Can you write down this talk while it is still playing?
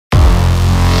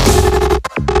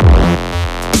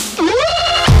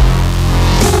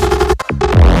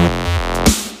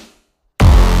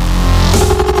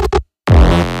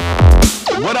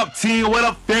team? What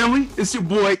up, family? It's your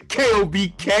boy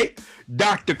KOBK,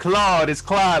 Dr. Claude, as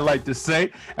Clyde like to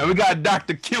say. And we got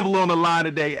Dr. Kimball on the line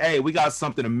today. Hey, we got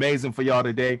something amazing for y'all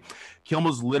today.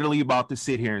 Kimball's literally about to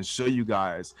sit here and show you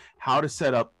guys how to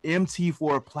set up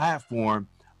MT4 platform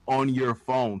on your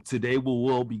phone. Today we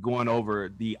will be going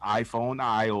over the iPhone,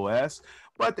 iOS,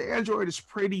 but the Android is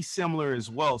pretty similar as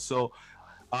well. So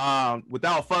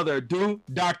without further ado,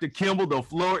 Dr. Kimball, the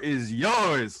floor is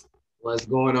yours. What's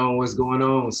going on? What's going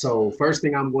on? So first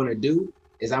thing I'm going to do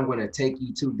is I'm going to take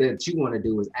you to that you want to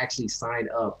do is actually sign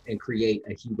up and create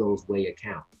a HUGOSWAY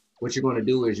account. What you're going to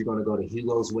do is you're going to go to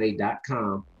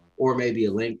HUGOSWAY.com or maybe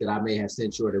a link that I may have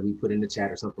sent you or that we put in the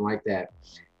chat or something like that.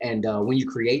 And when you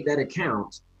create that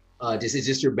account, this is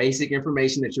just your basic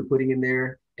information that you're putting in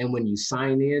there. And when you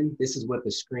sign in, this is what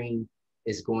the screen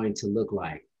is going to look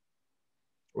like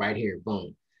right here.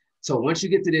 Boom. So once you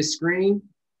get to this screen,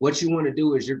 what you want to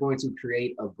do is you're going to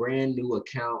create a brand new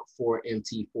account for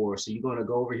MT4. So you're going to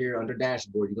go over here under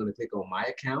dashboard. You're going to click on my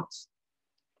accounts.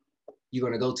 You're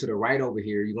going to go to the right over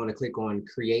here. You're going to click on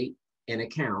create an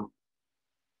account.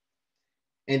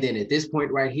 And then at this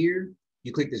point right here,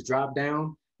 you click this drop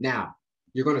down. Now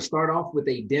you're going to start off with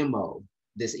a demo.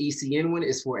 This ECN one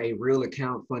is for a real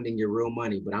account funding your real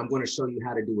money, but I'm going to show you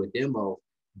how to do a demo.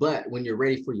 But when you're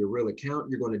ready for your real account,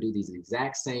 you're going to do these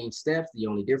exact same steps. The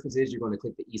only difference is you're going to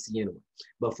click the ECN one.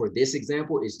 But for this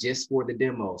example, it's just for the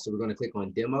demo. So we're going to click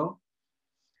on demo.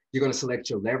 You're going to select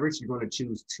your leverage. You're going to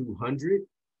choose 200.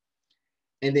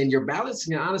 And then your balance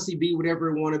can honestly be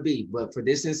whatever it want to be. But for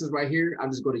this instance right here, I'm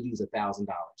just going to use $1,000.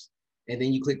 And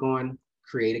then you click on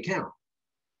create account.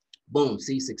 Boom,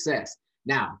 see success.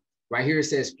 Now, right here it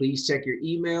says, please check your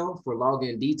email for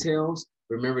login details.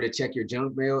 Remember to check your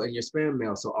junk mail and your spam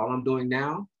mail. So all I'm doing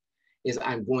now is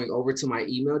I'm going over to my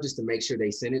email just to make sure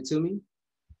they send it to me.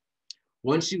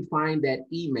 Once you find that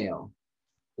email,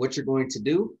 what you're going to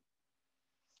do,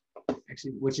 is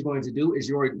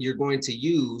you're going to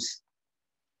use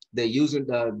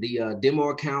the demo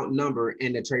account number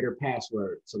and the trader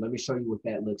password. So let me show you what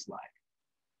that looks like.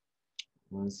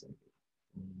 1 second.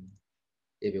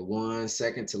 Give it 1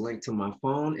 second to link to my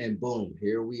phone and boom,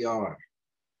 here we are.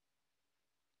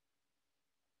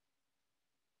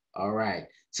 All right,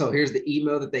 so here's the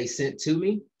email that they sent to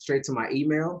me, straight to my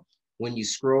email. When you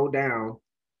scroll down,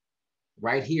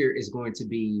 right here is going to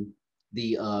be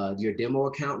the your demo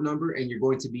account number, and you're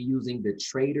going to be using the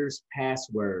trader's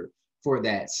password for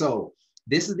that. So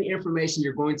this is the information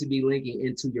you're going to be linking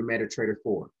into your MetaTrader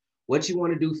 4. What you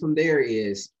want to do from there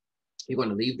is you're going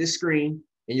to leave this screen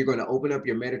and you're going to open up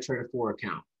your MetaTrader 4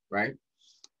 account, right?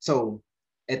 So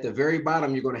at the very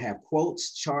bottom, you're going to have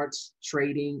quotes, charts,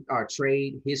 trading,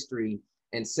 trade history,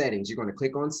 and settings. You're going to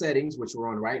click on settings, which we're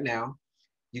on right now.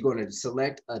 You're going to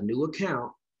select a new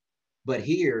account, but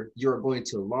here you're going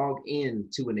to log in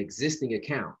to an existing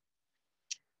account.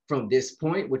 From this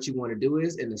point, what you want to do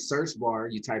is in the search bar,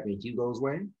 you type in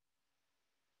HUGOSWAY,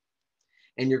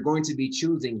 and you're going to be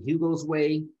choosing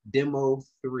HUGOSWAY Demo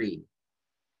 3.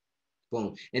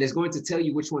 Boom. And it's going to tell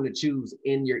you which one to choose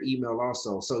in your email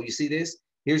also. So you see this?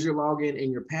 Here's your login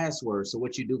and your password. So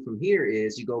what you do from here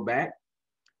is you go back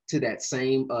to that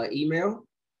same email.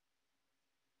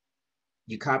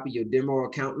 You copy your demo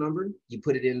account number. You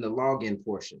put it in the login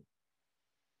portion.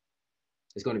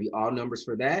 It's going to be all numbers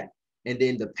for that. And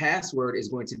then the password is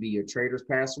going to be your trader's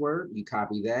password. You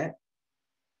copy that.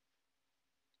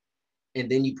 And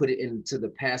then you put it into the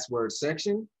password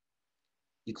section.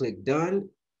 You click done.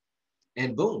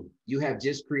 And boom, you have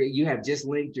just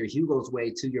linked your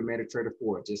HUGOSWAY to your MetaTrader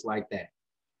 4, just like that.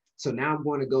 So now I'm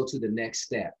going to go to the next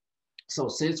step. So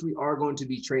since we are going to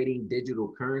be trading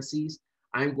digital currencies,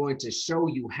 I'm going to show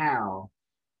you how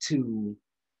to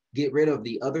get rid of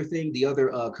the other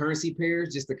currency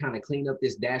pairs, just to kind of clean up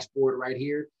this dashboard right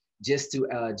here, just so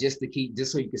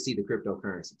you can see the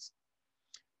cryptocurrencies.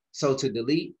 So to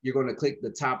delete, you're going to click the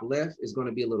top left. It's going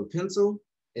to be a little pencil.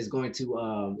 It's going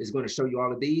to show you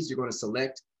all of these. You're going to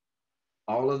select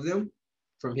all of them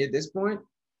from here, this point.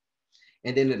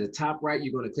 And then at the top right,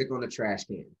 you're going to click on the trash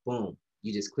can. Boom,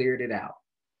 you just cleared it out.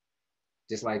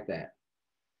 Just like that.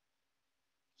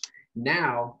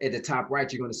 Now at the top right,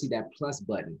 you're going to see that plus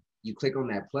button. You click on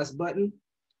that plus button.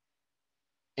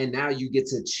 And now you get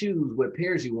to choose what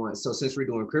pairs you want. So since we're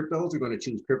doing cryptos, we're going to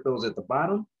choose cryptos at the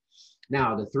bottom.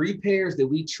 Now, the 3 pairs that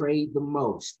we trade the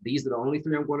most, these are the only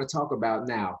 3 I'm going to talk about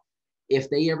now. If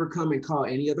they ever come and call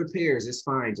any other pairs, it's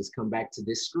fine. Just come back to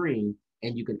this screen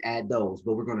and you can add those.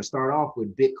 But we're going to start off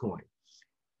with Bitcoin.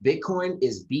 Bitcoin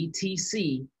is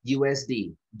BTC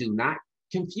USD. Do not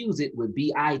confuse it with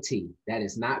BIT. That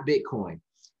is not Bitcoin.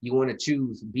 You want to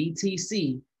choose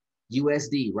BTC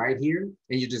USD right here,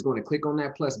 and you're just going to click on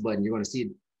that plus button. You're going to see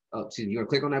it. You're going to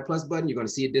click on that plus button. You're going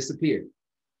to see it disappear.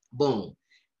 Boom.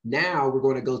 Now we're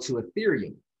going to go to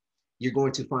Ethereum. You're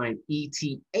going to find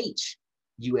ETH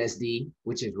USD,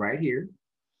 which is right here,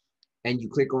 and you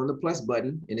click on the plus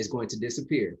button, and it's going to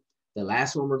disappear. The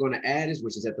last one we're going to add is,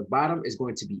 which is at the bottom, is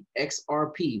going to be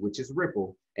XRP, which is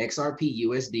Ripple, XRP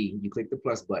USD. You click the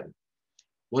plus button.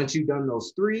 Once you've done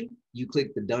those three, you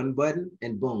click the done button,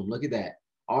 and boom, look at that.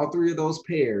 All three of those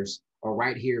pairs are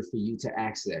right here for you to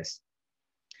access.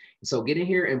 So get in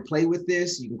here and play with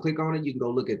this. You can click on it. You can go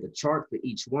look at the chart for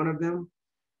each one of them,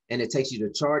 and it takes you to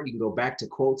the chart. You can go back to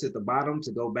quotes at the bottom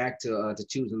to go back to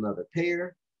choose another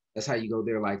pair. That's how you go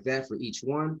there like that for each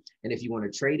one. And if you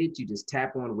want to trade it, you just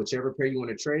tap on whichever pair you want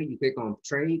to trade. You click on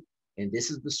trade, and this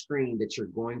is the screen that you're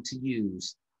going to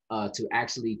use to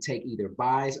actually take either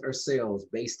buys or sells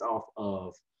based off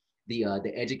of the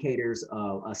educators'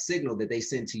 a signal that they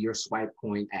send to your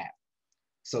SwipeCoin app.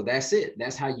 So that's it.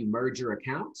 That's how you merge your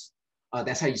accounts.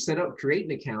 That's how you set up, create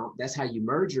an account. That's how you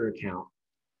merge your account.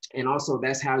 And also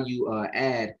that's how you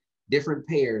add different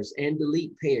pairs and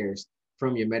delete pairs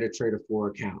from your MetaTrader 4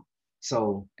 account.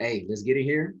 So, hey, let's get in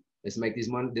here. Let's make this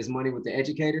money with the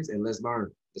educators, and let's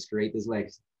learn. Let's create this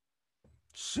legacy.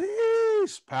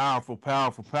 Jeez, powerful,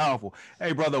 powerful, powerful.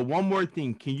 Hey, brother, one more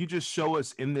thing. Can you just show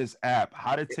us in this app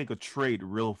how to take a trade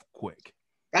real quick?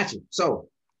 Gotcha. So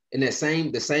in the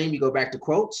same, you go back to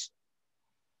quotes.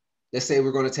 Let's say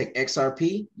we're going to take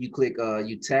XRP. You click,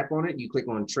 you tap on it. You click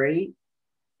on trade.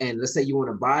 And let's say you want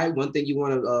to buy. One thing you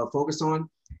want to focus on,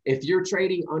 if you're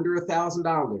trading under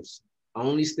 $1,000,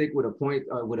 only stick with a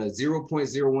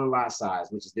 0.01 lot size,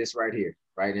 which is this right here,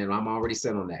 right? And I'm already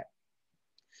set on that.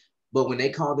 But when they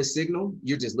call the signal,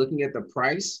 you're just looking at the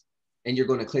price, and you're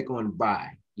going to click on buy.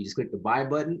 You just click the buy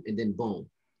button, and then boom,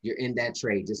 you're in that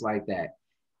trade just like that.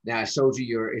 Now it shows you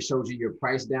your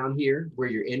price down here where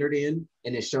you're entered in,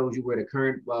 and it shows you where the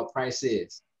current price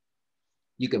is.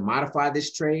 You can modify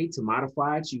this trade. To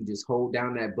modify it, you just hold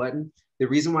down that button. The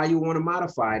reason why you want to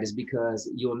modify it is because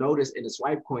you'll notice in the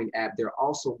SwipeCoin app, they're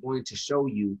also going to show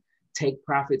you take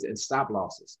profits and stop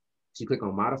losses. So you click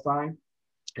on modify,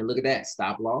 and look at that,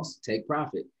 stop loss, take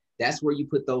profit. That's where you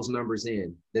put those numbers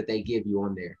in that they give you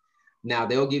on there. Now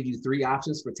they'll give you 3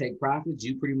 options for take profits.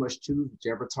 You pretty much choose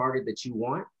whichever target that you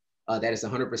want. That is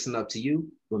 100% up to you,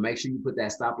 but make sure you put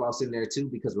that stop loss in there too,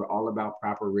 because we're all about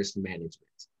proper risk management.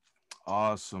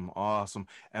 Awesome, awesome.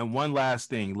 And one last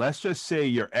thing, let's just say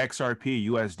your XRP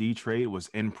USD trade was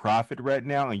in profit right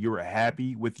now and you were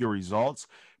happy with your results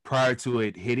prior to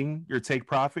it hitting your take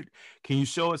profit. Can you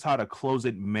show us how to close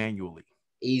it manually?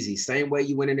 Easy. Same way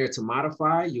you went in there to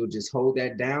modify, you'll just hold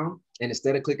that down, and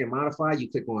instead of clicking modify, you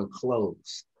click on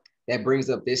close. That brings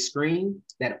up this screen,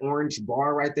 that orange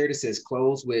bar right there that says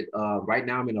close with, right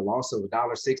now I'm in a loss of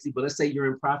 $1.60, but let's say you're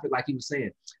in profit like you were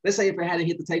saying. Let's say if it hadn't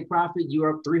hit the take profit,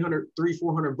 you're up $400,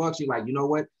 you're like, you know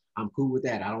what? I'm cool with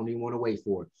that. I don't even want to wait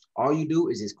for it. All you do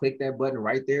is just click that button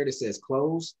right there that says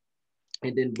close,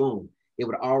 and then boom, it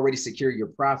would already secure your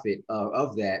profit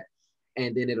of that.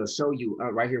 And then it'll show you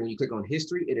right here, when you click on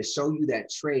history, it'll show you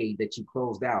that trade that you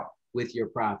closed out with your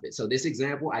profit. So this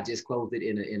example, I just closed it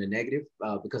in a negative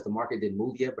because the market didn't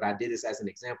move yet, but I did this as an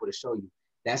example to show you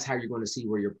that's how you're going to see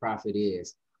where your profit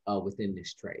is within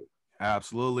this trade.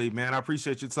 Absolutely, man. I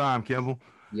appreciate your time, Kimball.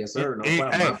 Yes, sir. No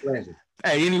problem. My pleasure.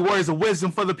 Hey, any words of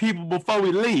wisdom for the people before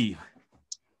we leave?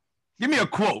 Give me a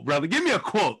quote, brother. Give me a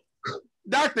quote.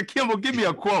 Dr. Kimball, give me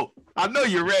a quote. I know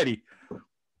you're ready.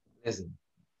 Listen,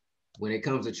 when it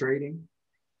comes to trading,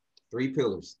 3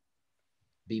 pillars.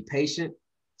 Be patient,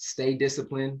 stay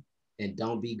disciplined, and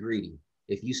don't be greedy.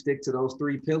 If you stick to those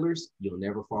 3 pillars, you'll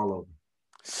never fall over.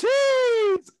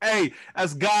 Jeez. Hey,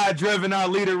 that's God-driven, our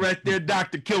leader right there,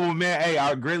 Dr. Kimball, man. Hey,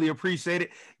 I greatly appreciate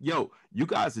it. Yo, you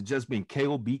guys have just been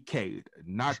KOBK,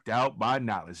 knocked out by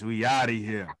knowledge. We out of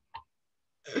here.